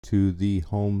to the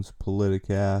Holmes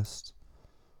Politicast.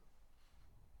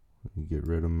 Let me get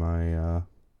rid of my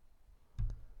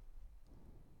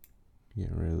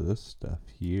getting rid of this stuff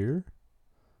here,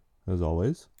 as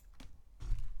always.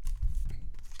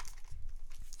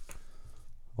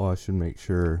 Oh, I should make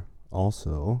sure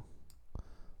also,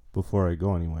 before I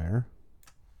go anywhere,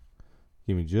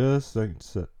 give me just a second to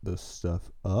set this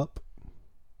stuff up.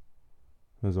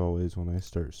 As always, when I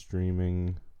start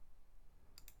streaming,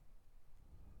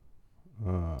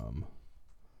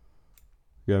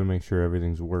 gotta make sure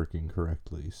everything's working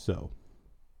correctly. So,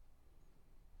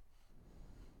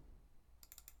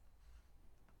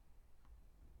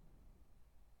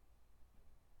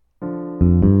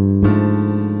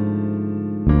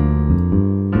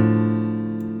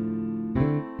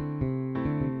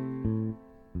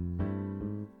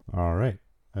 all right,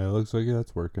 it looks like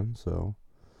that's working. So,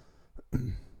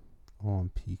 oh, I'm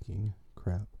peaking.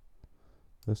 Crap,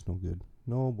 that's no good.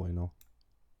 No bueno.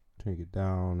 Take it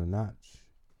down a notch.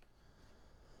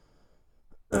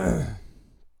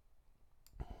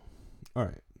 All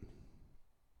right.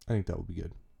 I think that will be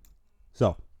good.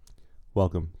 So,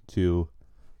 welcome to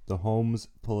the Holmes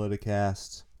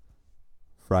Politicast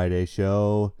Friday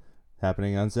show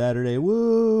happening on Saturday.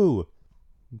 Woo!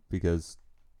 Because,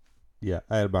 yeah,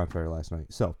 I had a bonfire last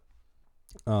night. So,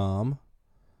 I'm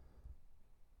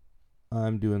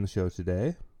doing the show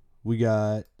today. We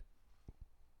got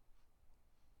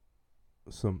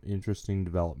some interesting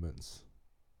developments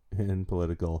in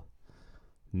political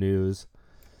news.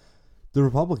 The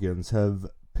Republicans have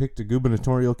picked a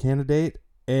gubernatorial candidate,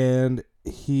 and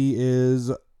he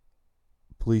is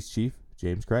Police Chief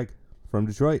James Craig from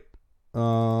Detroit.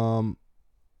 I'm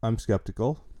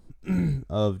skeptical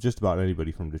of just about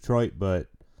anybody from Detroit, but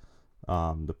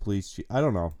the police chief, I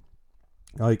don't know.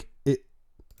 Like, it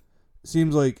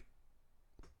seems like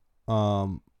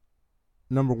number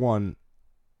one,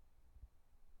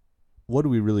 what do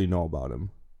we really know about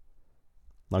him?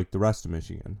 Like the rest of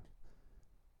Michigan.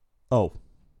 Oh,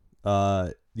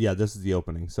 yeah, this is the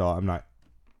opening, so I'm not.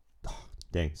 Oh,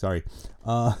 dang, sorry.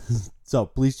 So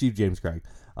Police Chief James Craig.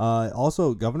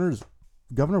 Also, Governor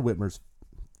Whitmer's.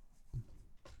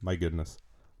 My goodness,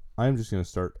 I'm just gonna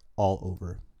start all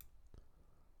over.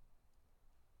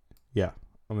 Yeah,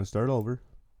 I'm gonna start over.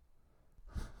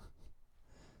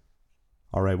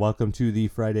 All right, welcome to the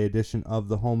Friday edition of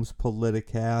the Holmes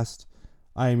Politicast.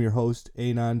 I am your host,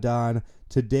 Anon Don.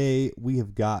 Today, we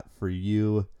have got for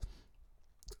you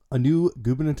a new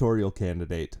gubernatorial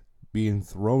candidate being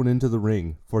thrown into the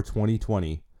ring for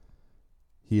 2020.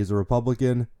 He is a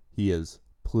Republican. He is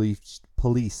police.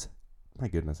 My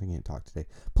goodness, I can't talk today.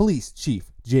 Police Chief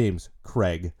James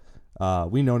Craig.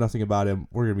 We know nothing about him.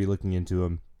 We're going to be looking into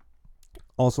him.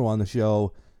 Also on the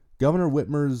show, Governor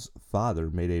Whitmer's father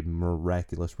made a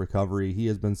miraculous recovery. He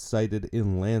has been sighted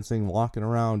in Lansing, walking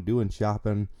around, doing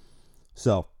shopping.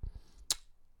 So,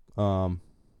 yeah,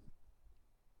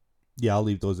 I'll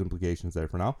leave those implications there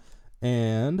for now.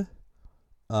 And,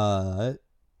 there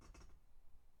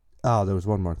was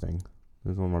one more thing.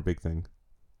 There's one more big thing.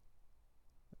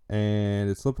 And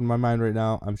it's slipping my mind right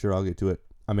now. I'm sure I'll get to it.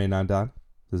 I'm Anon Don.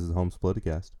 This is the Holmes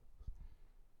Politicast.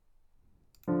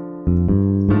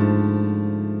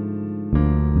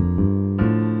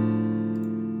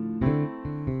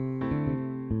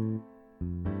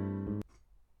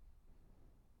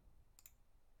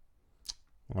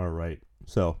 All right.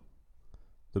 So,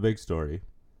 the big story.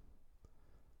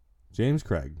 James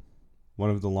Craig, one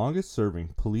of the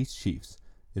longest-serving police chiefs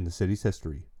in the city's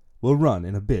history, will run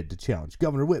in a bid to challenge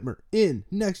Governor Whitmer in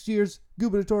next year's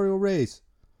gubernatorial race.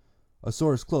 A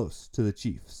source close to the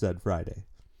chief said Friday.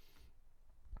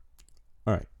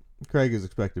 All right. Craig is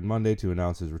expected Monday to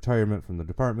announce his retirement from the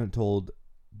department, told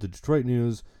the Detroit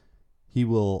News he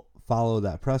will follow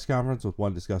that press conference with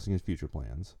one discussing his future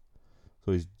plans.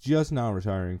 So he's just now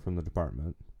retiring from the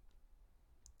department.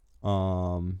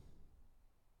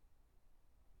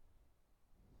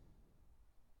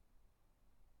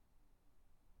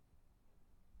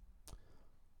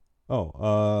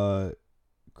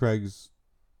 Craig's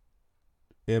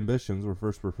ambitions were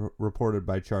first reported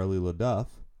by Charlie LaDuff.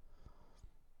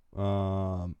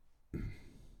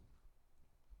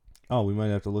 We might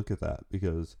have to look at that,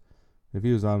 because if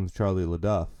he was on with Charlie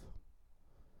LaDuff,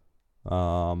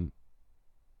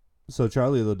 so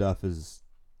Charlie LaDuff is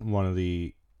one of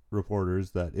the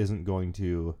reporters that isn't going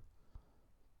to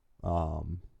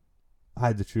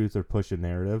hide the truth or push a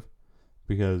narrative,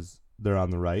 because they're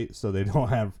on the right, so they don't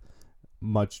have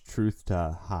much truth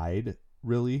to hide,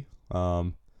 really.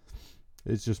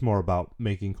 It's just more about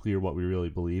making clear what we really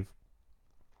believe.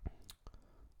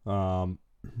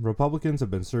 Republicans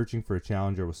have been searching for a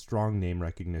challenger with strong name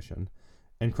recognition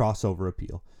and crossover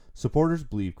appeal. Supporters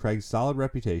believe Craig's solid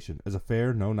reputation as a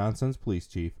fair, no-nonsense police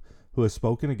chief who has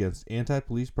spoken against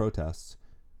anti-police protests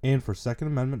and for Second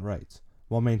Amendment rights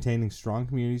while maintaining strong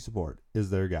community support is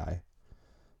their guy.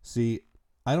 See,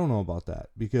 I don't know about that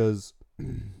because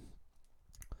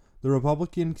the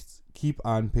Republicans keep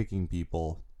on picking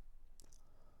people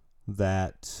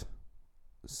that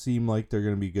seem like they're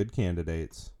going to be good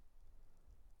candidates,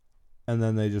 and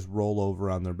then they just roll over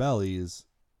on their bellies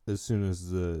as soon as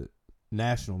the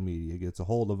national media gets a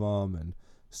hold of them and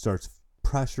starts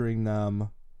pressuring them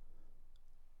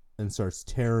and starts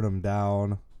tearing them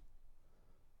down.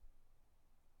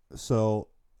 So,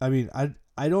 I mean, I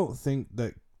don't think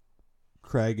that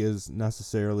Craig is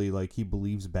necessarily like he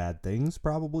believes bad things,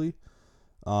 probably.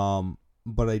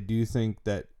 But I do think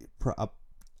that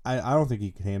I don't think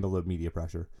he can handle the media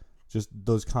pressure. Just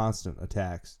those constant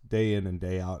attacks, day in and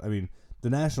day out. I mean, the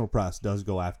national press does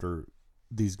go after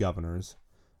these governors.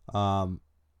 Yeah,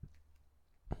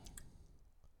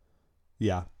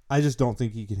 I just don't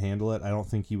think he can handle it. I don't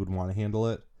think he would want to handle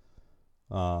it.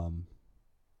 I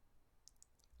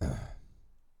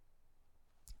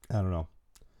don't know.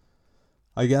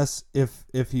 I guess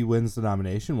if he wins the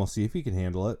nomination, we'll see if he can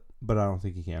handle it, but I don't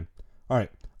think he can. All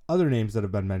right. Other names that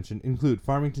have been mentioned include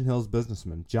Farmington Hills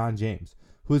businessman John James,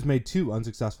 who has made 2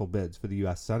 unsuccessful bids for the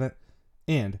U.S. Senate,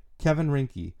 and Kevin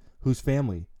Rinke, whose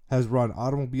family has run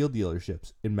automobile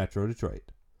dealerships in Metro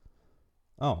Detroit.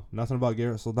 Oh, nothing about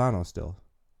Garrett Soldano still.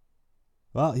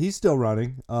 Well, he's still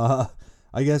running. I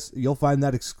guess you'll find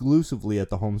that exclusively at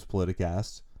the Holmes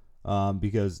Politicast,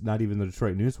 because not even the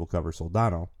Detroit News will cover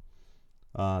Soldano.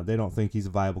 They don't think he's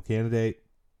a viable candidate,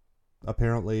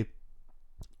 apparently,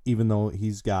 even though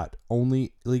he's got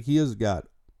only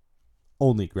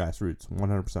grassroots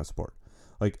 100% support.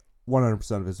 Like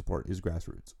 100% of his support is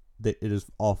grassroots. It is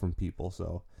all from people,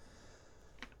 so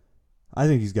I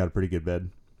think he's got a pretty good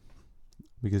bid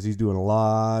because he's doing a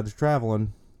lot of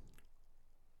traveling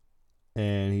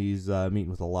and he's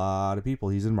meeting with a lot of people.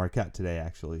 He's in Marquette today,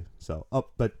 actually. So,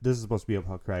 but this is supposed to be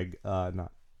about Craig,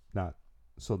 not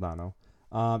Soldano.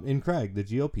 In Craig, the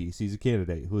GOP sees a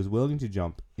candidate who is willing to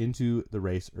jump into the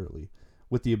race early.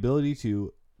 With the ability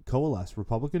to coalesce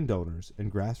Republican donors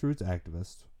and grassroots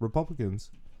activists,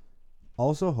 Republicans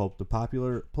also hope the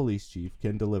popular police chief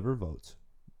can deliver votes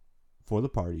for the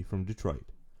party from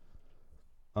Detroit.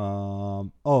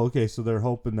 Okay, so they're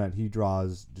hoping that he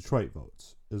draws Detroit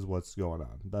votes is what's going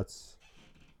on. That's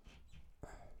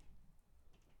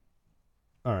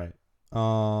all right.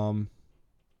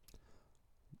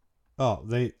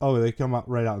 They come out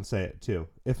right out and say it too.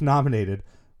 If nominated,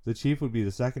 the chief would be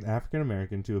the second African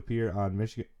American to appear on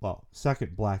Michigan. Well,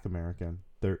 second Black American.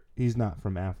 He's not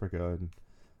from Africa, and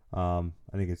I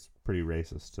think it's pretty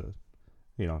racist to,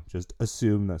 just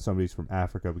assume that somebody's from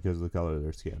Africa because of the color of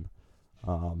their skin.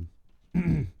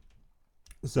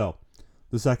 So,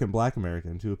 the second Black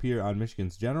American to appear on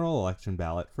Michigan's general election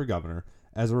ballot for governor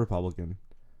as a Republican.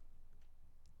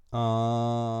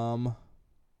 All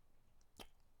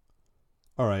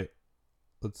right,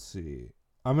 let's see.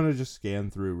 I'm going to just scan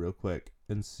through real quick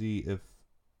and see if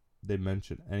they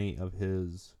mention any of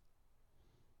his...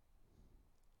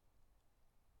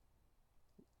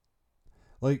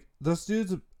 Like, this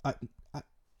dude's... all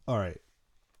right,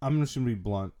 I'm just going to be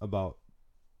blunt about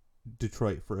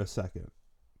Detroit for a second.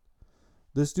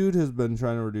 This dude has been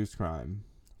trying to reduce crime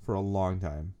for a long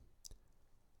time.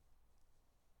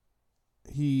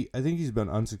 I think he's been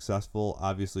unsuccessful,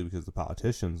 obviously, because the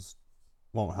politicians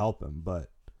won't help him, but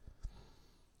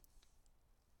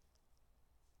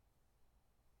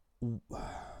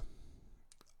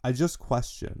I just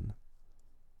question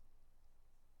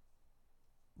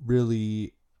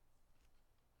really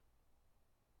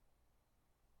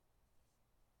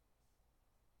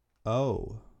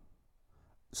so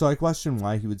I question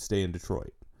why he would stay in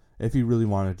Detroit if he really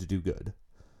wanted to do good.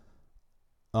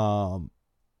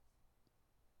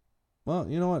 Well,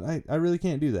 you know what? I really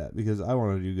can't do that because I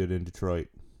want to do good in Detroit.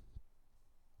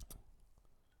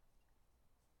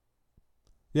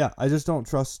 Yeah, I just don't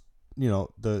trust,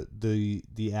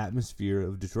 the atmosphere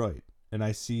of Detroit. And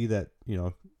I see that,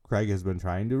 Craig has been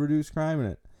trying to reduce crime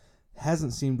and it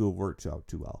hasn't seemed to have worked out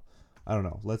too well. I don't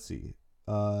know. Let's see.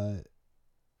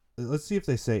 Let's see if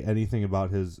they say anything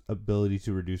about his ability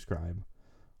to reduce crime.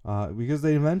 Because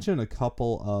they mention a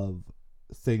couple of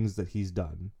things that he's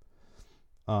done.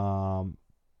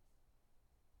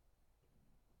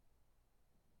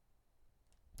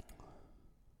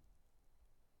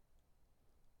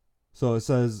 So it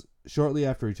says, shortly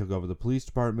after he took over the police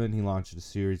department, he launched a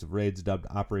series of raids dubbed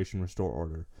Operation Restore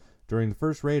Order During the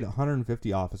first raid,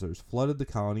 150 officers flooded the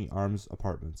Colony Arms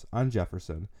apartments on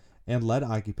Jefferson and led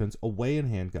occupants away in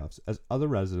handcuffs as other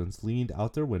residents leaned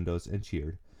out their windows and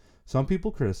cheered. Some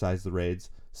people criticized the raids,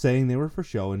 saying they were for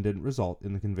show and didn't result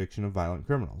in the conviction of violent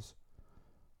criminals.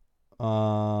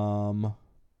 Other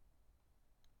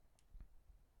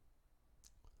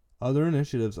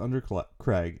initiatives under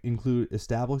Craig include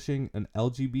establishing an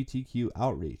LGBTQ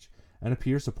outreach and a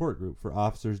peer support group for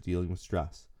officers dealing with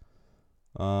stress.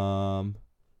 Civil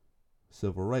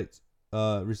rights.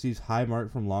 Receives high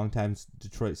mark from longtime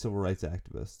Detroit civil rights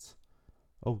activists.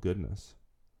 Oh, goodness.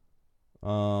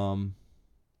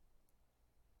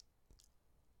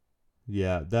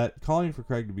 Yeah, that calling for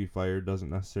Craig to be fired doesn't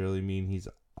necessarily mean he's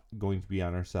going to be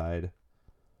on our side.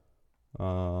 I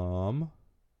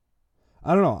don't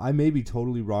know. I may be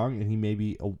totally wrong, and he may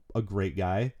be a great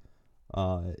guy.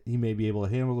 He may be able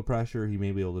to handle the pressure. He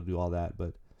may be able to do all that,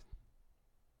 but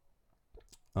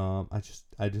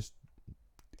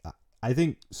I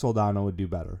think Soldano would do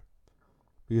better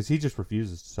because he just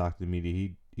refuses to talk to the media.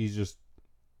 He's just,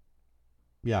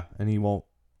 yeah, and he won't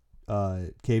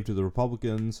cave to the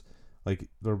Republicans. Like,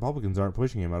 the Republicans aren't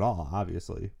pushing him at all,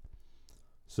 obviously.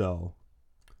 So,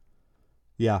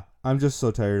 yeah, I'm just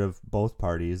so tired of both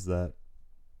parties that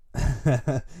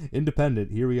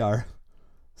independent, here we are.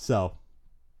 So,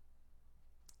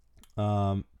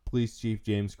 Police Chief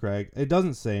James Craig. It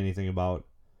doesn't say anything about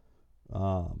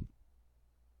a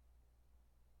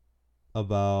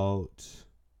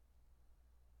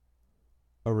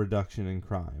reduction in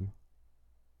crime.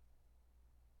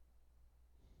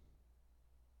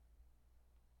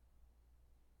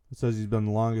 It says he's been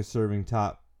the longest serving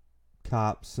top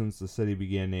cop since the city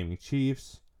began naming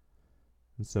chiefs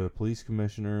instead of police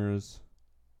commissioners.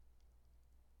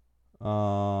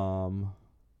 Yeah,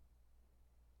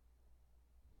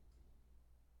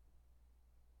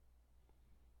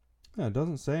 it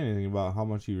doesn't say anything about how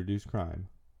much he reduced crime.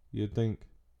 You'd think.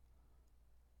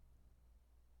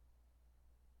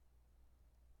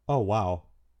 Oh, wow.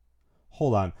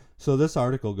 Hold on. So this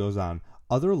article goes on.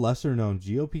 Other lesser-known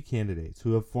GOP candidates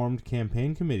who have formed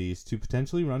campaign committees to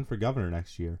potentially run for governor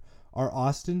next year are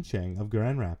Austin Cheng of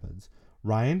Grand Rapids,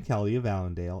 Ryan Kelly of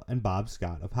Allendale, and Bob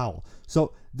Scott of Howell.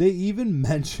 So they even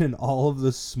mention all of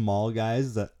the small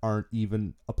guys that aren't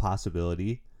even a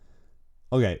possibility.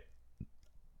 Okay.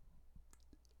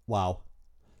 Wow.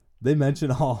 They mention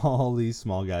all these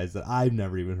small guys that I've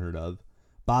never even heard of.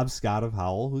 Bob Scott of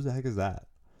Howell? Who the heck is that?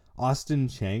 Austin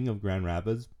Cheng of Grand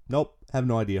Rapids? Nope, have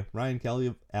no idea. Ryan Kelly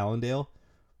of Allendale?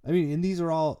 I mean, and these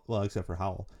are all, well, except for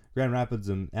Howell. Grand Rapids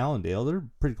and Allendale, they're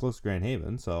pretty close to Grand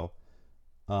Haven, so,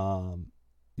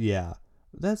 yeah.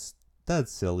 That's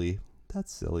silly.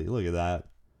 That's silly. Look at that.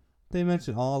 They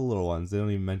mention all the little ones. They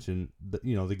don't even mention,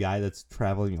 the guy that's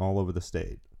traveling all over the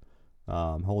state,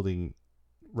 holding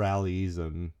rallies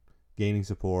and gaining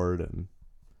support, and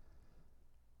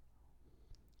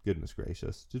goodness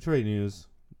gracious. Detroit News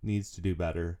needs to do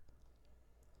better.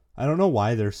 I don't know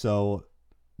why they're so,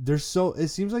 it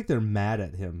seems like they're mad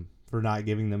at him for not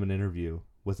giving them an interview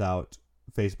without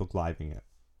Facebook Living it.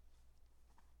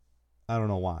 I don't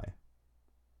know why.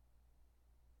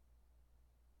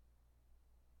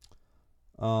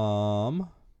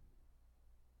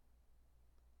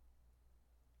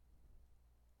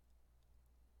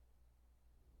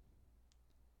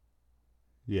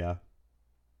 Yeah.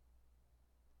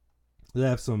 They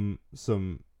have some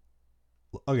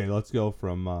okay, let's go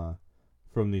from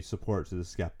the support to the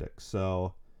skeptics.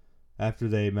 So after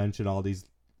they mention all these,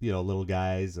 little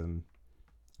guys and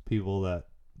people that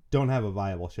don't have a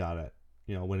viable shot at,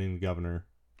 winning the governor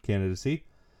candidacy,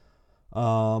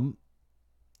 goes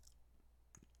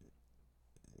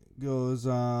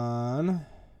on.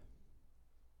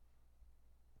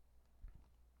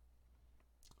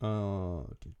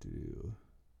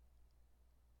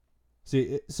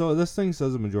 See, so this thing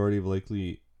says a majority of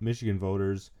likely Michigan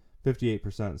voters,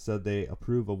 58%, said they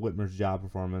approve of Whitmer's job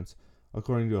performance,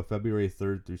 according to a February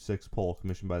 3rd through 6th poll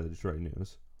commissioned by the Detroit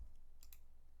News.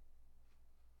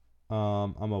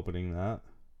 I'm opening that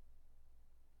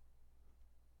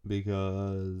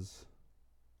because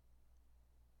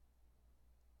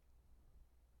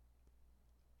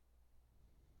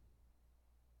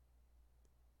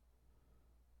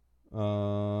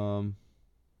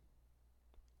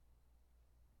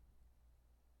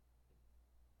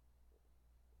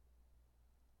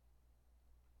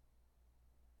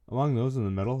among those in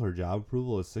the middle, her job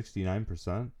approval is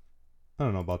 69%. I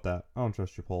don't know about that. I don't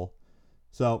trust your poll.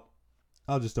 So,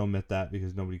 I'll just omit that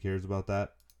because nobody cares about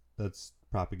that. That's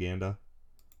propaganda.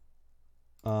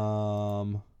 I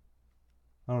don't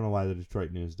know why the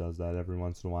Detroit News does that every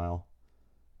once in a while.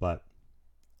 But,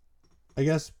 I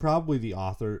guess probably the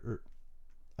author.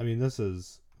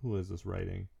 Who is this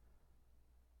writing?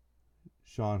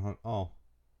 Sean Hunt. Oh,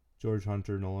 George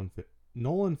Hunter,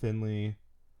 Nolan Finley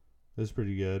is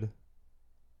pretty good.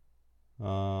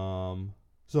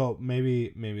 So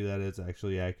maybe that is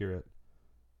actually accurate.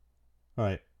 All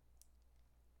right.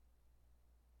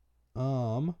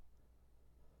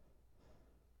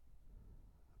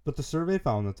 But the survey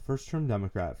found that the first-term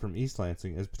Democrat from East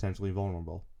Lansing is potentially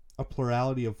vulnerable. A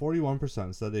plurality of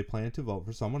 41% said they plan to vote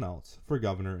for someone else for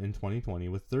governor in 2020,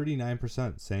 with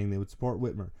 39% saying they would support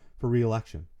Whitmer for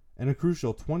re-election, and a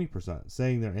crucial 20%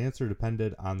 saying their answer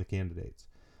depended on the candidates.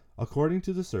 According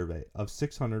to the survey of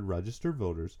 600 registered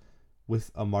voters,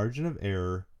 with a margin of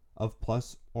error of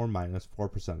plus or minus 4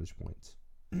 percentage points.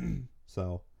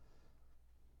 So,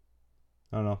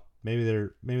 I don't know. Maybe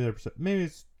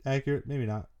it's accurate, maybe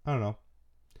not. I don't know.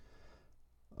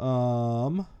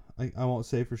 I won't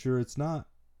say for sure it's not.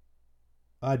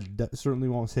 I certainly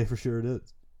won't say for sure it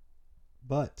is.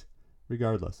 But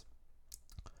regardless,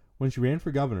 when she ran for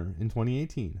governor in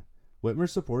 2018,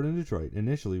 Whitmer's support in Detroit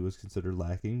initially was considered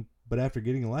lacking, but after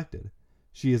getting elected,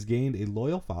 she has gained a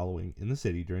loyal following in the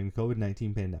city during the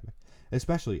COVID-19 pandemic,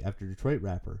 especially after Detroit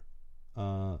rapper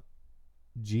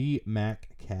G. Mac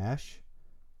Cash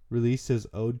released his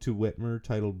ode to Whitmer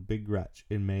titled Big Gretch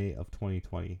in May of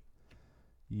 2020.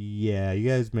 Yeah, you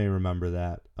guys may remember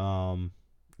that. I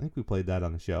think we played that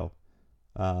on the show.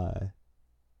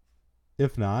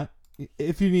 If not,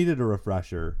 if you needed a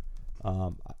refresher,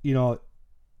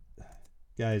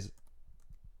 guys,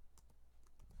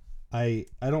 I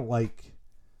don't like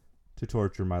to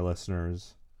torture my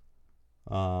listeners,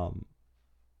 but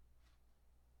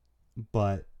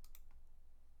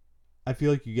I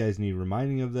feel like you guys need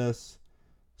reminding of this.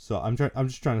 So I'm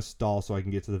just trying to stall so I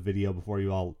can get to the video before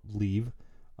you all leave.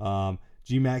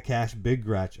 GMAT Cash, Big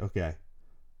Gretch. Okay.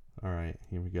 All right.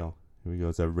 Here we go.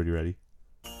 Is everybody ready?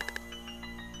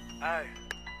 Hey.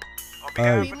 On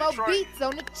behalf Be of more Detroit, beats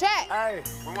on the chat. hey,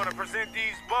 we want to present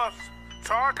these buffs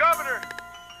to our governor,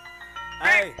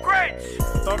 Hey, Big Gretch.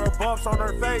 throw the bumps on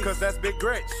her face, cause that's Big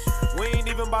Gretch. We ain't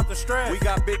even about to stress, we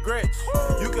got Big Gretch.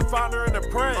 You can find her in the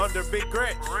press, under Big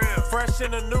Gretch. Real. Fresh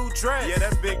in a new dress, yeah,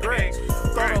 that's Big Gretch.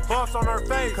 Throw the bumps on her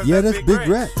face, cause Yeah, that's that's Big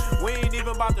Gretch. We ain't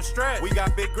even about to stress, we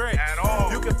got Big Gretch. At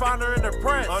all. You can find her in the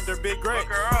press, under Big Gretch.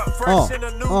 Look her up. Fresh in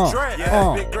a new dress, yeah,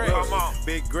 that's Big Gretch. Come on.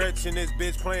 Big Gretch and this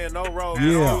bitch playing no role.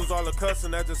 Yeah. Use all the cussing,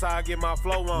 that's just how I get my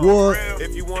flow on. What?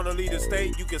 If you wanna leave the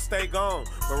state, you can stay gone.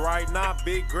 But right now,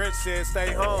 Big Gretch said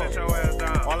stay home. Sit your ass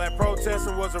down. All that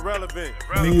protesting was irrelevant.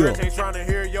 Irrelevant. Big Yeah. Gretch ain't trying to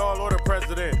hear y'all or the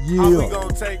president. Yeah. How we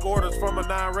gonna take orders from a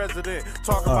non-resident?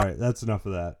 Talk All about right, that's enough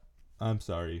of that. I'm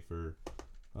sorry for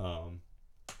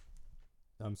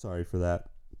that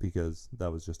because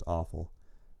that was just awful.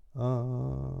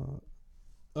 All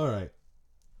right.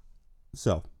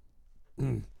 So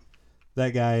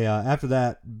that guy after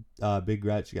that Big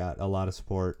Gretch got a lot of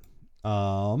support.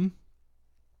 Let's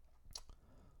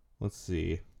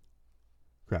see.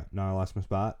 Crap, now I lost my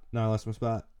spot. Now I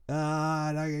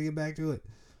gotta get back to it.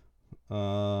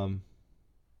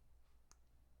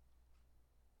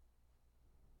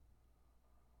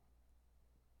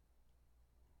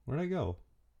 Where'd I go?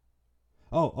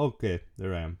 Oh, okay.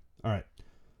 There I am. All right.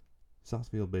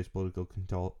 Southfield-based political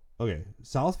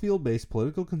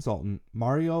consultant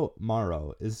Mario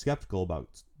Morrow is skeptical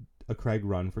about a Craig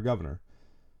run for governor.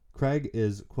 Craig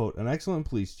is, quote, an excellent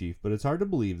police chief, but it's hard to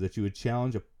believe that you would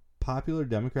challenge a popular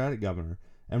Democratic governor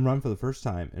and run for the first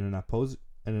time in an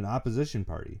opposition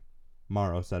party,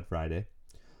 Morrow said Friday.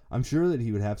 I'm sure that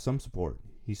he would have some support,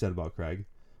 he said about Craig,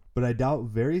 but I doubt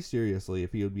very seriously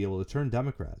if he would be able to turn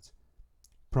Democrats,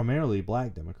 primarily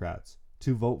black Democrats,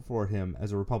 to vote for him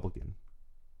as a Republican.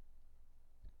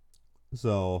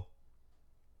 So,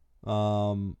 I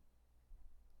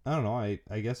don't know.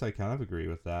 I guess I kind of agree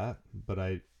with that, but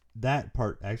that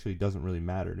part actually doesn't really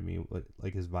matter to me,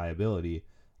 like his viability.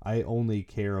 I only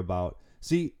care about...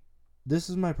 See,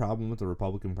 this is my problem with the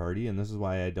Republican Party, and this is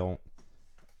why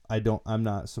I'm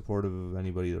not supportive of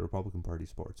anybody the Republican Party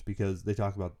supports, because they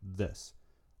talk about this.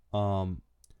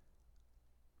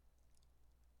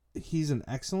 He's an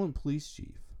excellent police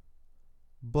chief,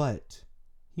 but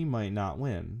he might not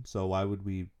win, so why would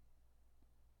we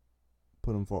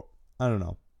put him for... I don't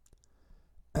know.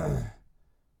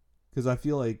 Because I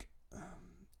feel like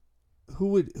who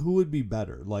would be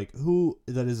better? Like, who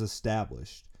that is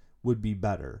established would be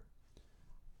better?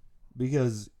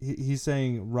 Because he's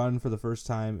saying run for the first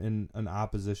time in an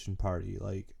opposition party.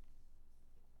 Like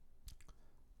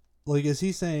is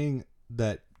he saying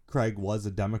that Craig was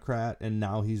a Democrat and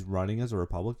now he's running as a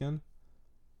Republican?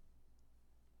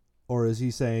 Or is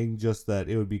he saying just that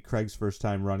it would be Craig's first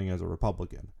time running as a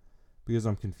Republican? Because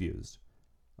I'm confused.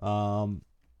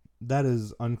 That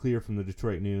is unclear from the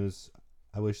Detroit News.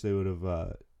 I wish they would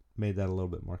have made that a little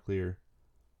bit more clear.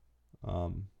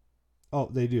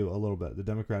 They do a little bit. The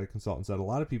Democratic consultant said a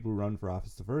lot of people who run for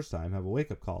office the first time have a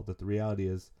wake-up call that the reality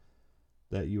is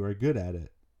that you are good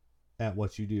at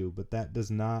what you do, but that does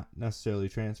not necessarily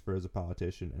transfer as a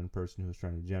politician and person who's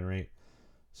trying to generate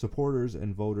supporters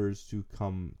and voters to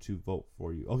come to vote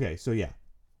for you. Okay, so yeah,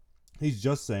 he's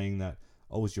just saying that,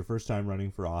 it's your first time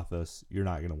running for office, you're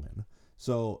not going to win.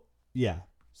 So, yeah.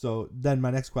 So then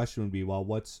my next question would be, well,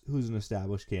 who's an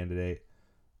established candidate?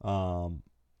 No,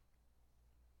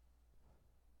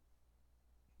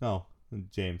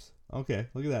 James. Okay,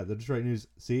 look at that. The Detroit News.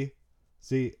 See,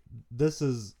 this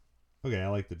is... Okay, I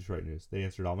like the Detroit News. They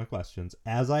answered all my questions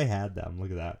as I had them.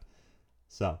 Look at that.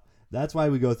 So that's why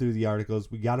we go through the articles.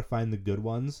 We got to find the good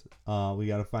ones. We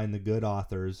got to find the good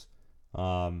authors.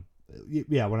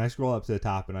 Yeah, when I scroll up to the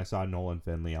top and I saw Nolan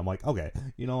Finley, I'm like, okay,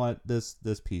 you know what? This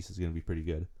piece is going to be pretty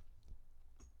good.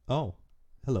 Oh,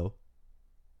 hello.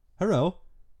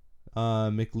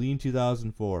 McLean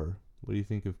 2004. What do you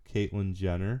think of Caitlyn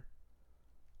Jenner?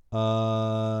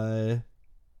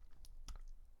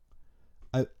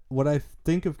 What I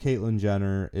think of Caitlyn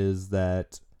Jenner is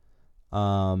that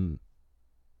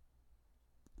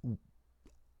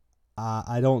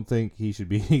I don't think he should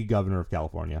be governor of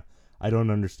California. I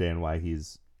don't understand why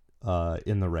he's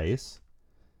in the race.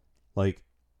 Like,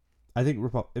 I think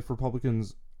if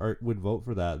Republicans would vote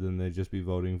for that, then they'd just be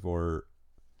voting for,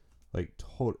 like,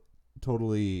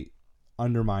 totally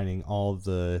undermining all of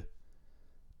the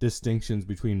distinctions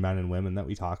between men and women that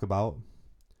we talk about.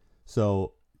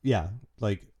 So, yeah,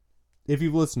 like, if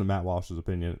you've listened to Matt Walsh's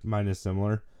opinion, mine is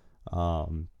similar.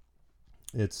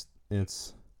 It's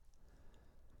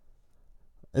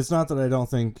not that I don't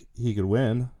think he could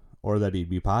win or that he'd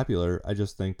be popular. I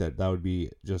just think that would be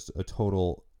just a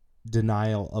total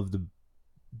denial of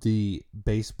the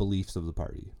base beliefs of the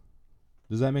party.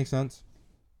 Does that make sense?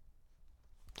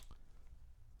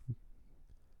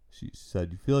 She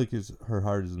said, you feel like her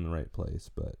heart is in the right place,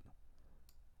 but...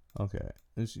 Okay.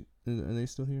 Are they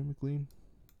still here, McLean?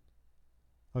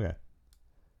 Okay.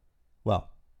 Well,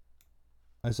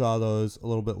 I saw those a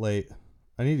little bit late.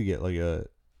 I need to get like a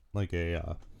what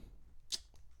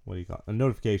do you call it? A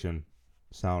notification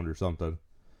sound or something.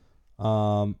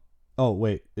 Oh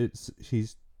wait,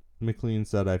 McLean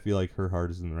said, I feel like her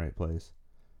heart is in the right place.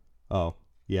 Oh,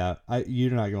 yeah.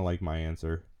 You're not gonna like my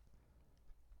answer.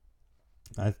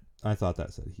 I thought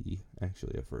that said he,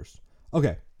 actually, at first.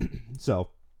 Okay.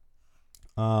 So,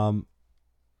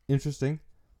 interesting.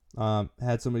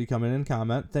 Had somebody come in and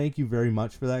comment. Thank you very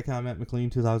much for that comment, McLean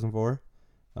 2004.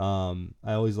 I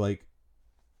always like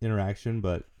interaction,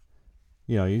 but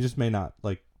you just may not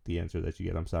like the answer that you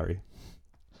get. I'm sorry.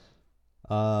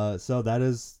 So that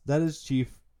is Cheif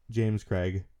James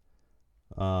Craig.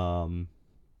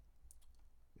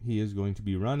 He is going to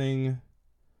be running,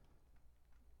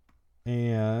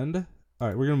 and all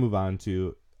right, we're gonna move on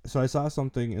to. So I saw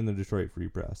something in the Detroit Free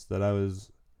Press that I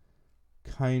was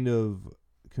kind of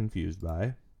confused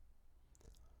by,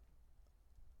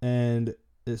 and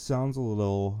it sounds a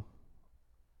little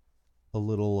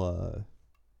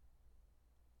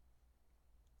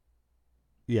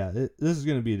this is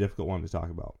going to be a difficult one to talk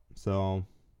about, so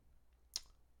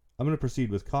I'm going to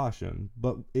proceed with caution,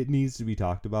 but it needs to be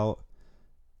talked about.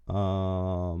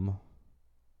 Where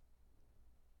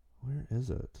is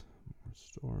it? More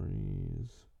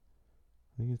stories.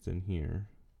 I think it's in here.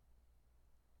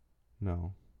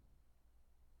 No.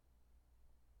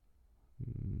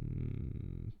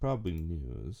 Probably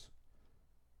news.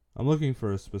 I'm looking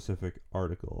for a specific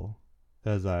article,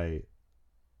 as I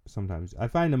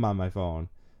find them on my phone,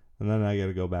 and then I got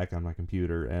to go back on my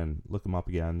computer and look them up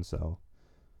again. So,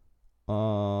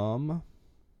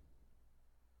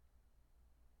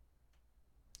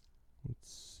 let's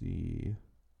see.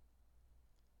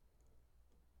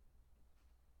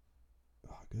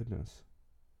 Oh goodness!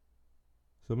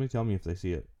 Somebody tell me if they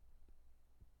see it.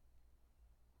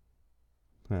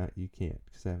 You can't,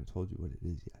 because I haven't told you what it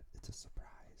is yet. It's a surprise.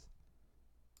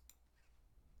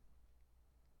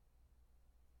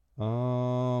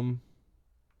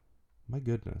 My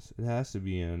goodness, it has to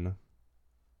be in.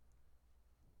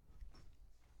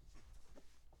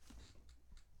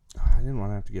 I didn't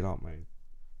want to have to get out my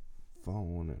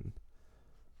phone and.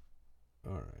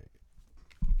 All right.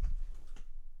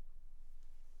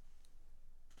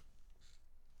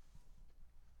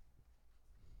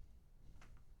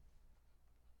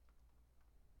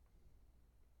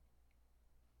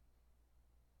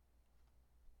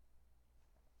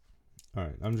 All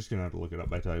right, I'm just gonna have to look it up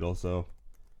by title. So,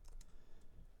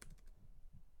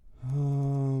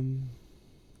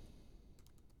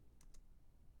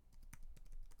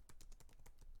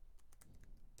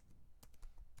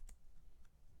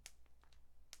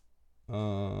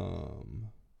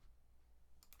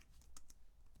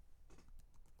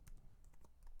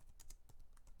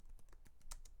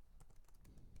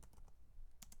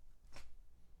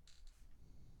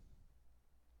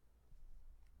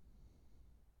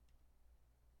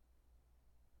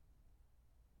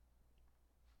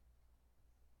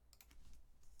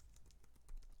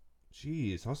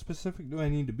 Jeez, how specific do I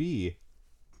need to be?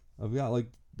 I've got like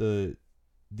the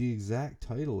exact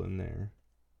title in there.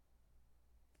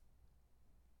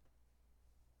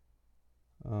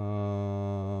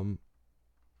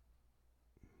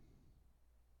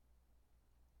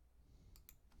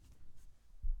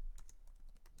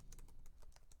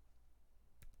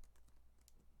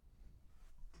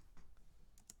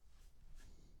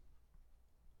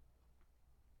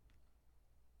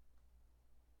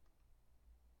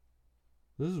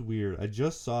 This is weird. I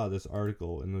just saw this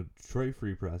article in the Detroit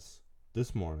Free Press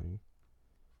this morning.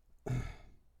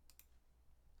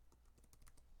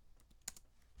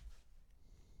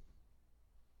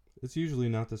 It's usually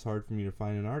not this hard for me to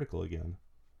find an article again.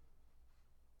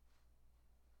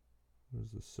 Where's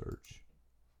the search?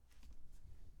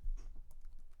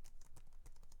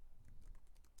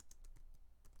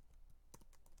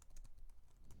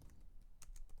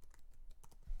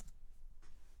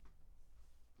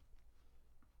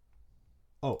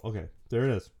 Oh, okay. There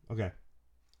it is. Okay.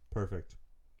 Perfect.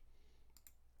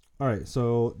 All right,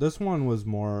 so this one was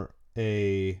more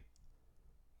a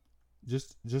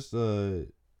just a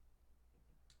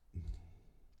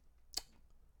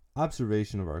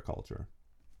observation of our culture.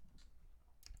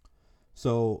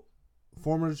 So,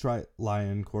 former Detroit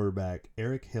Lion quarterback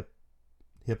Eric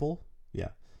Hipple's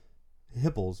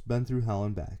been through hell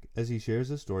and back as he shares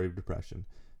his story of depression,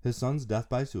 his son's death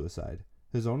by suicide,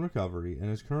 his own recovery, and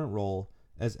his current role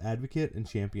as advocate and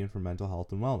champion for mental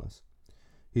health and wellness.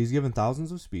 He's given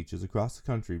thousands of speeches across the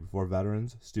country before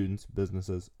veterans, students,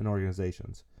 businesses, and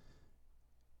organizations.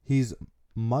 He's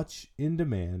much in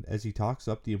demand as he talks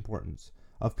up the importance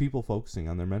of people focusing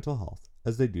on their mental health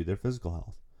as they do their physical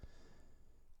health.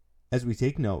 As we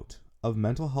take note of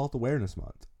Mental Health Awareness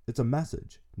Month, it's a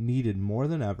message needed more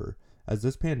than ever as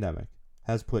this pandemic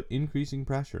has put increasing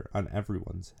pressure on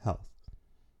everyone's health.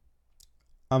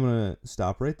 I'm going to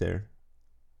stop right there,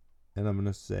 and I'm going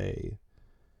to say,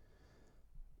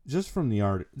 just from the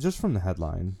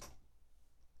headline,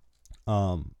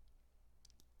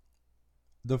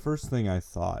 the first thing I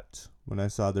thought when I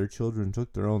saw their children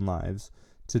took their own lives,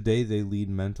 today they lead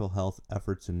mental health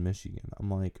efforts in Michigan. I'm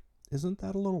like, isn't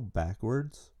that a little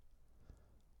backwards?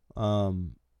 I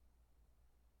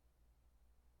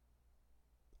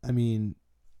mean,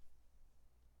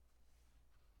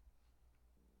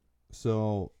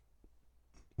 so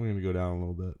we're going to go down a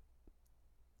little bit.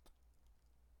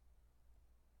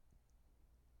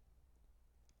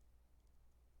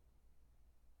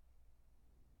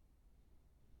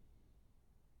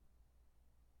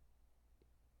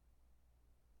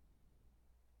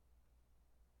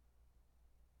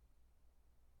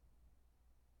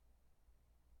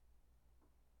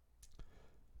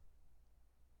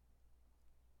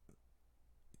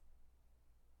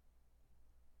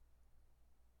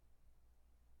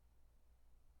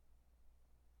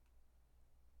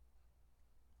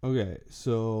 Okay,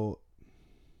 so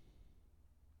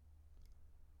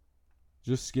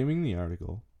just skimming the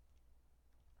article,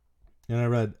 and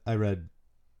I read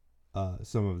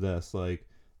some of this, like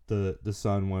the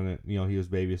son went, he was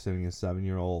babysitting his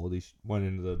 7-year-old. He went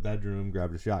into the bedroom,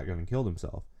 grabbed a shotgun, and killed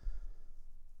himself.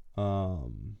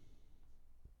 And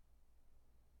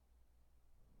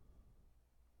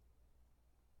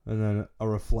then a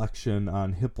reflection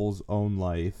on Hipple's own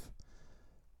life.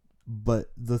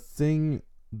 But the thing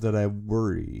that I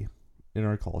worry in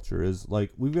our culture is,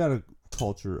 like, we've got a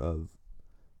culture of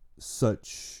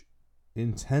such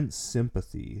intense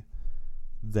sympathy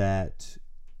that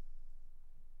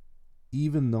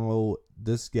even though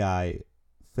this guy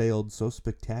failed so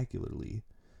spectacularly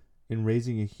in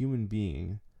raising a human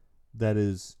being that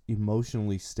is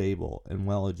emotionally stable and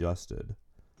well adjusted,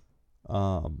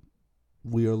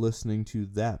 we are listening to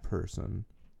that person,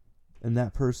 and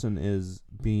that person is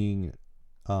being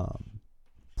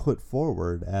put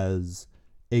forward as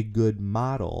a good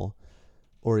model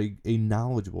or a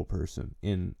knowledgeable person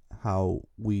in how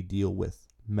we deal with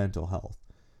mental health.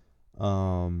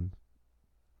 And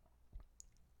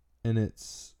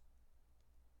it's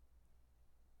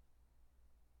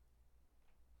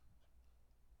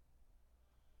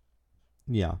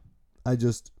yeah,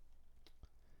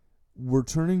 we're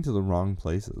turning to the wrong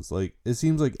places. Like, it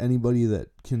seems like anybody that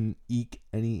can eke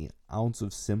any ounce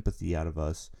of sympathy out of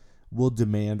us will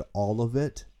demand all of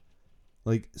it.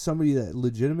 Like, somebody that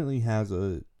legitimately has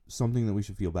something that we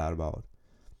should feel bad about,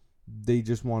 they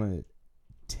just want to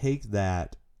take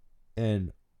that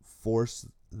and force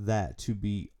that to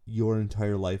be your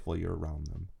entire life while you're around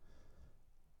them.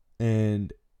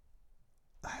 And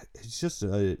it's just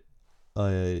I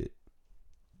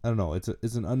don't know, it's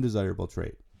an undesirable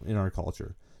trait in our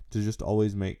culture to just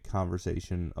always make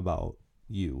conversation about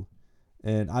you.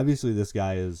 And obviously this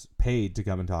guy is paid to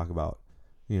come and talk about,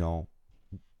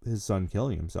 his son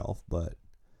killing himself, but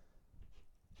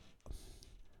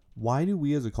why do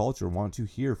we as a culture want to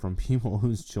hear from people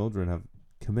whose children have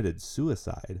committed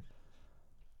suicide?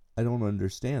 I don't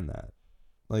understand that.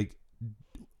 Like,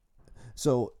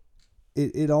 so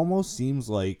it almost seems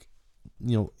like,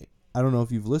 I don't know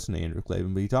if you've listened to Andrew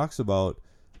Klavan, but he talks about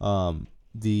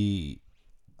the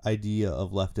idea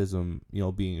of leftism,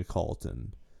 being a cult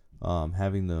and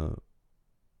having the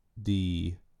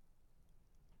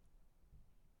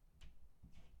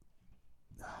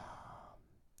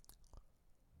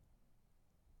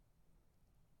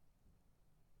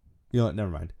never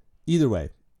mind. Either way,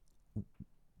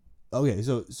 okay,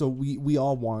 so we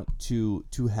all want to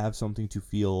have something to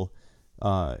feel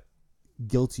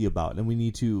guilty about, and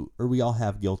we all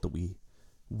have guilt that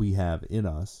we have in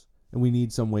us, and we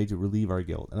need some way to relieve our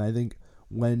guilt. And I think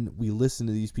when we listen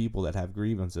to these people that have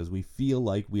grievances, we feel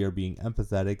like we are being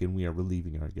empathetic and we are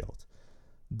relieving our guilt.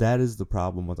 That is the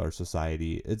problem with our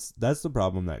society. That's the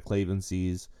problem that Klavan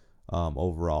sees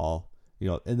overall,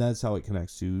 and that's how it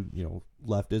connects to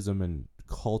leftism and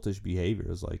cultish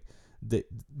behaviors. Like,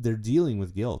 they're dealing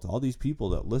with guilt. All these people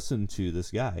that listen to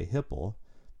this guy Hipple,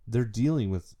 they're dealing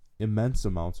with immense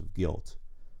amounts of guilt,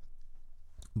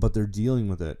 but they're dealing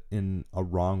with it in a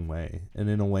wrong way, and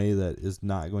in a way that is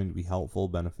not going to be helpful,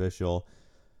 beneficial,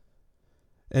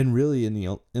 and really in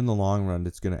the long run,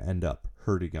 it's going to end up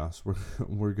hurting us.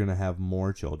 We're going to have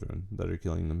more children that are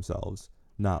killing themselves,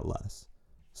 not less.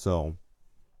 So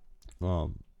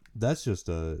that's just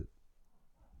that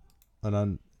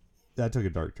took a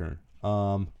dark turn.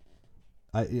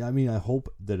 I mean, I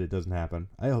hope that it doesn't happen.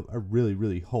 I really,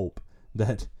 really hope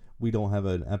that we don't have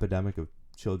an epidemic of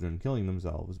children killing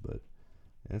themselves, but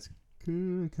it's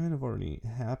kind of already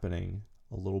happening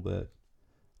a little bit.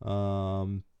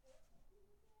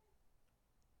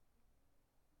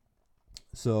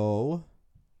 So,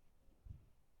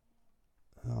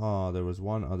 there was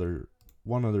one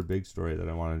other big story that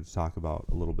I wanted to talk about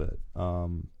a little bit,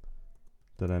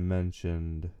 that I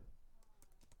mentioned.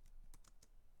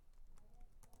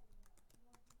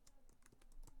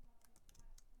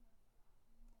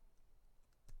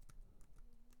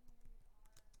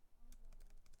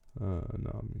 No,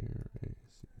 I'm here.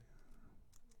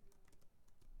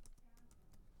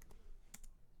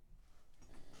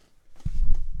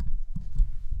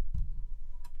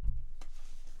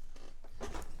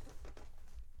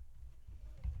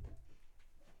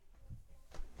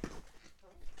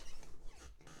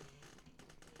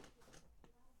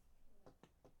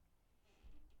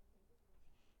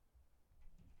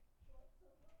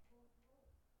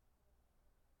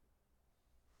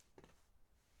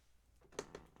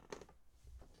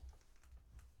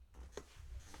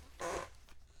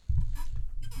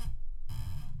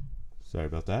 Sorry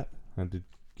about that. I had to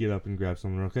get up and grab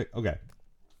something real quick. Okay.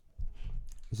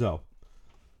 So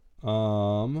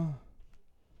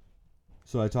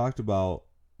I talked about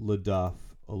LaDuff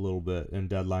a little bit in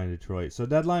Deadline Detroit. So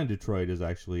Deadline Detroit is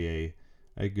actually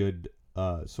a good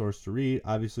source to read.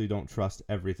 Obviously, don't trust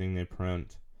everything they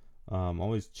print.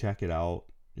 Always check it out,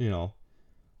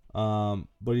 But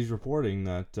he's reporting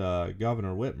that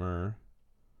Governor Whitmer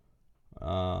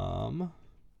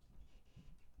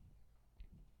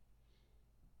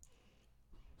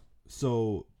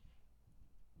so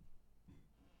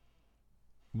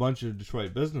a bunch of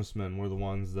Detroit businessmen were the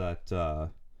ones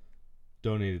that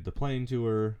donated the plane to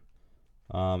her,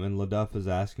 and LaDuff is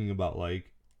asking about,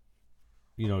 like,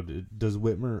 does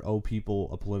Whitmer owe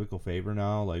people a political favor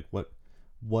now? Like,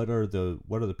 what are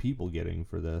the people getting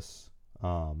for this?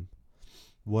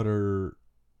 What are,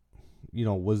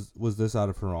 was this out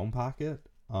of her own pocket?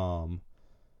 What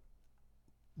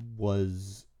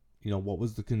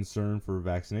was the concern for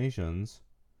vaccinations?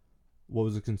 What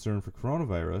was the concern for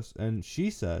coronavirus? And she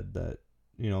said that,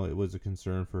 it was a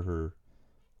concern for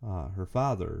her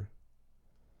father.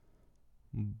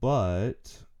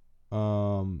 But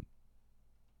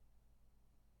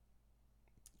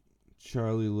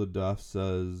Charlie LaDuff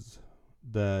says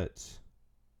that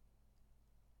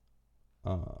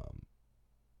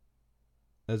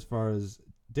as far as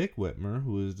Dick Whitmer,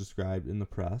 who is described in the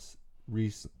press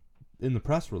release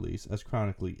as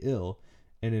chronically ill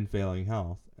and in failing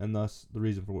health, and thus the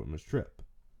reason for Whitmer's trip.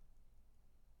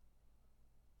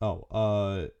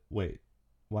 Wait.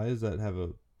 Why does that have a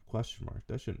question mark?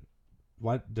 That shouldn't.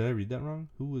 Why did I read that wrong?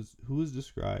 Who was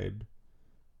described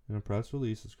in a press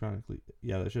release as chronically?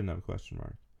 Yeah, that shouldn't have a question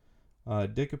mark.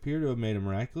 Dick appeared to have made a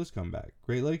miraculous comeback.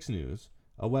 Great Lakes News,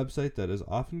 a website that is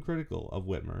often critical of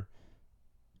Whitmer,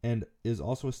 and is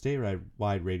also a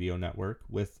statewide radio network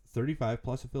with 35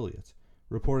 plus affiliates,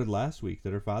 reported last week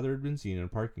that her father had been seen in a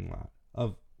parking lot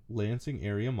of Lansing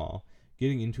area mall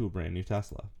getting into a brand new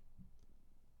Tesla.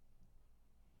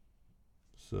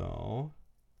 So,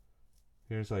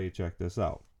 here's how you check this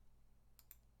out.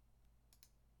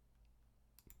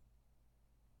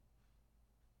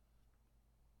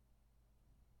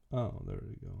 Oh, there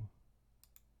we go.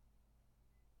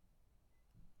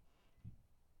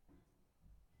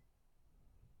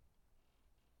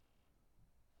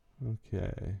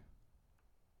 Okay.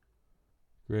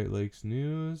 Great Lakes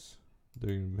News.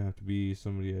 They're going to have to be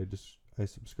somebody I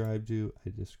subscribe to.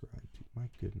 My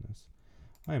goodness.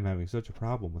 I am having such a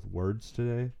problem with words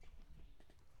today.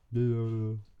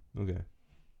 Okay.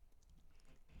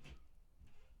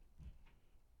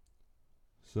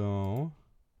 So,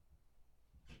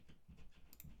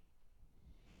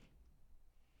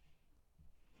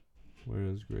 where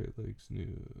is Great Lakes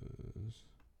News?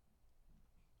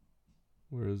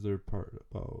 Where is their part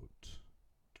about?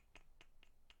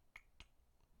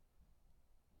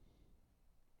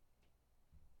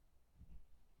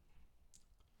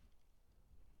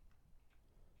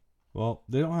 Well,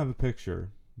 they don't have a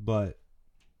picture, but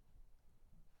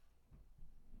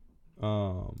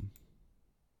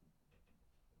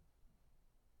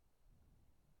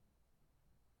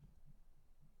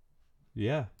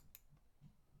yeah.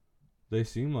 They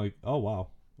seem like, oh wow.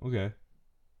 Okay.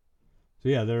 So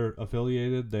yeah, they're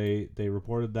affiliated. They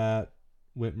reported that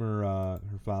Whitmer,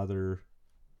 her father.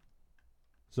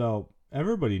 So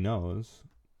everybody knows.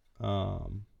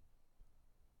 So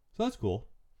that's cool.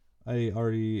 I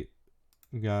already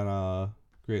got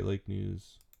Great Lake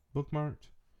News bookmarked.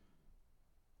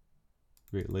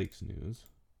 Great Lakes News.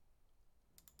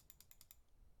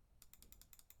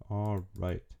 All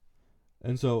right.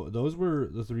 And so those were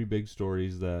the three big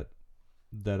stories that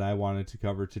I wanted to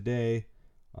cover today.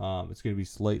 It's going to be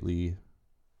slightly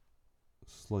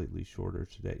shorter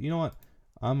today. You know what?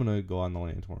 I'm going to go on the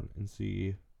Lanthorn and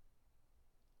see.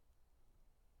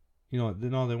 You know what?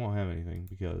 No, they won't have anything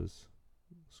because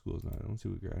school's not. Let's see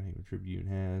what Grand Haven Tribune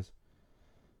has.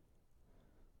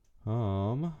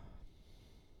 Oh,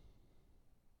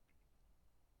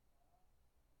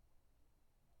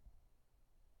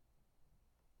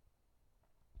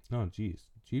 geez.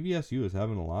 GVSU is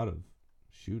having a lot of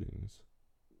shootings.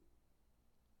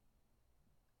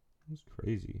 That's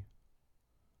crazy.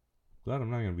 Glad I'm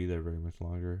not going to be there very much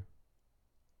longer.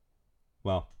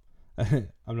 Well, I'm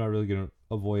not really going to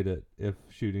avoid it if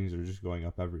shootings are just going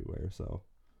up everywhere, so.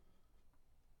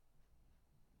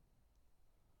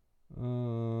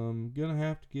 Gonna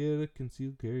have to get a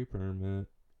concealed carry permit.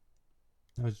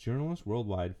 As journalists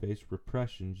worldwide face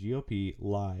repression, GOP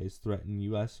lies threaten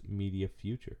U.S. media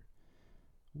future.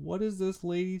 What is this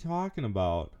lady talking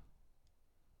about?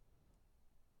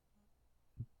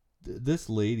 This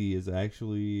lady is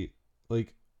actually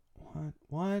like,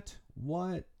 what?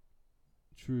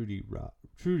 Trudy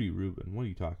Rubin, what are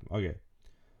you talking about? Okay.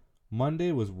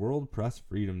 Monday was World Press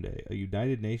Freedom Day, a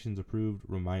United Nations approved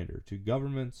reminder to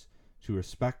governments to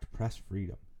respect press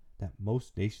freedom that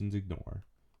most nations ignore.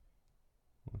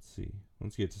 Let's see.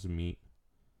 Let's get to some meat.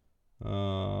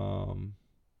 2/3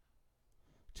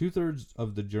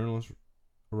 of the journalists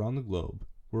around the globe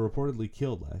were reportedly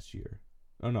killed last year.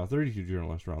 Oh no, 32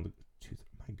 journalists around the.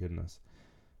 My goodness.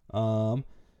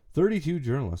 32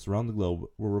 journalists around the globe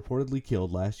were reportedly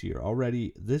killed last year.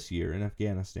 Already this year in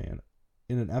Afghanistan,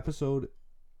 in an episode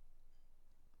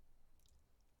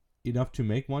enough to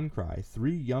make one cry,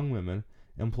 3 young women,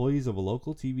 employees of a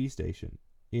local TV station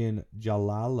in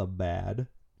Jalalabad,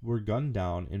 were gunned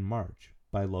down in March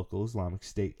by local Islamic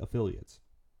State affiliates.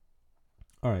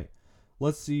 All right,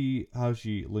 let's see how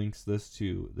she links this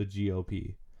to the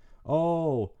GOP.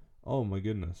 Oh my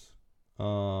goodness.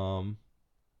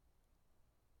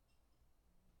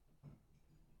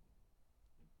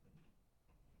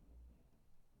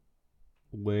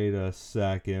 Wait a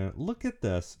second. Look at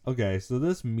this. Okay, so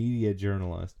this media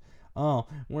journalist. Oh,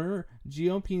 where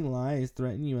GOP lies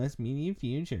threaten U.S. media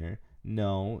future.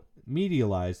 No, media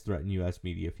lies threaten U.S.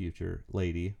 media future,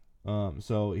 lady.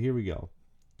 So here we go.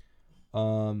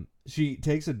 She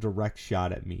takes a direct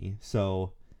shot at me.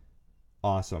 So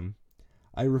awesome.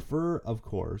 I refer, of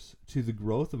course, to the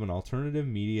growth of an alternative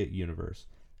media universe,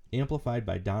 amplified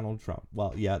by Donald Trump.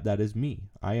 Well, yeah, that is me.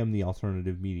 I am the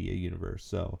alternative media universe.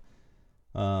 So,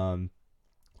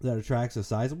 that attracts a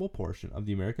sizable portion of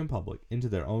the American public into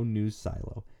their own news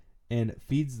silo and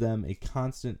feeds them a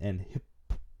constant and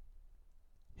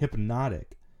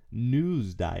hypnotic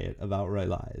news diet of outright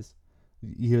lies.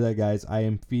 You hear that, guys? I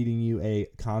am feeding you a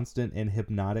constant and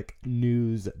hypnotic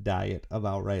news diet of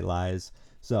outright lies.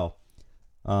 So,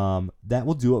 that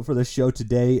will do it for the show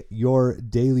today. Your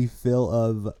daily fill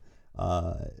of,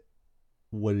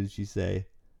 what did she say?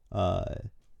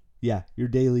 Your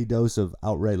daily dose of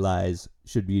outright lies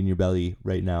should be in your belly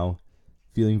right now.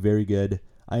 Feeling very good.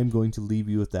 I am going to leave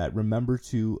you with that. Remember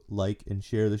to like and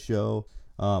share the show.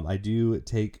 I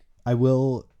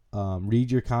will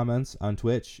read your comments on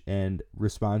Twitch and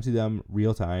respond to them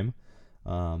real time.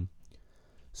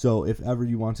 So if ever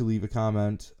you want to leave a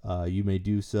comment, you may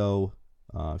do so.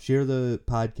 Share the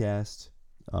podcast.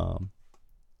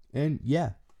 And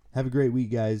yeah, have a great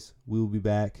week, guys. We will be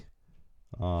back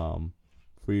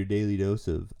for your daily dose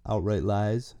of outright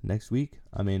lies next week.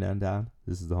 I'm Anon Don.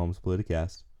 This is the Homes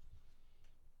Politicast.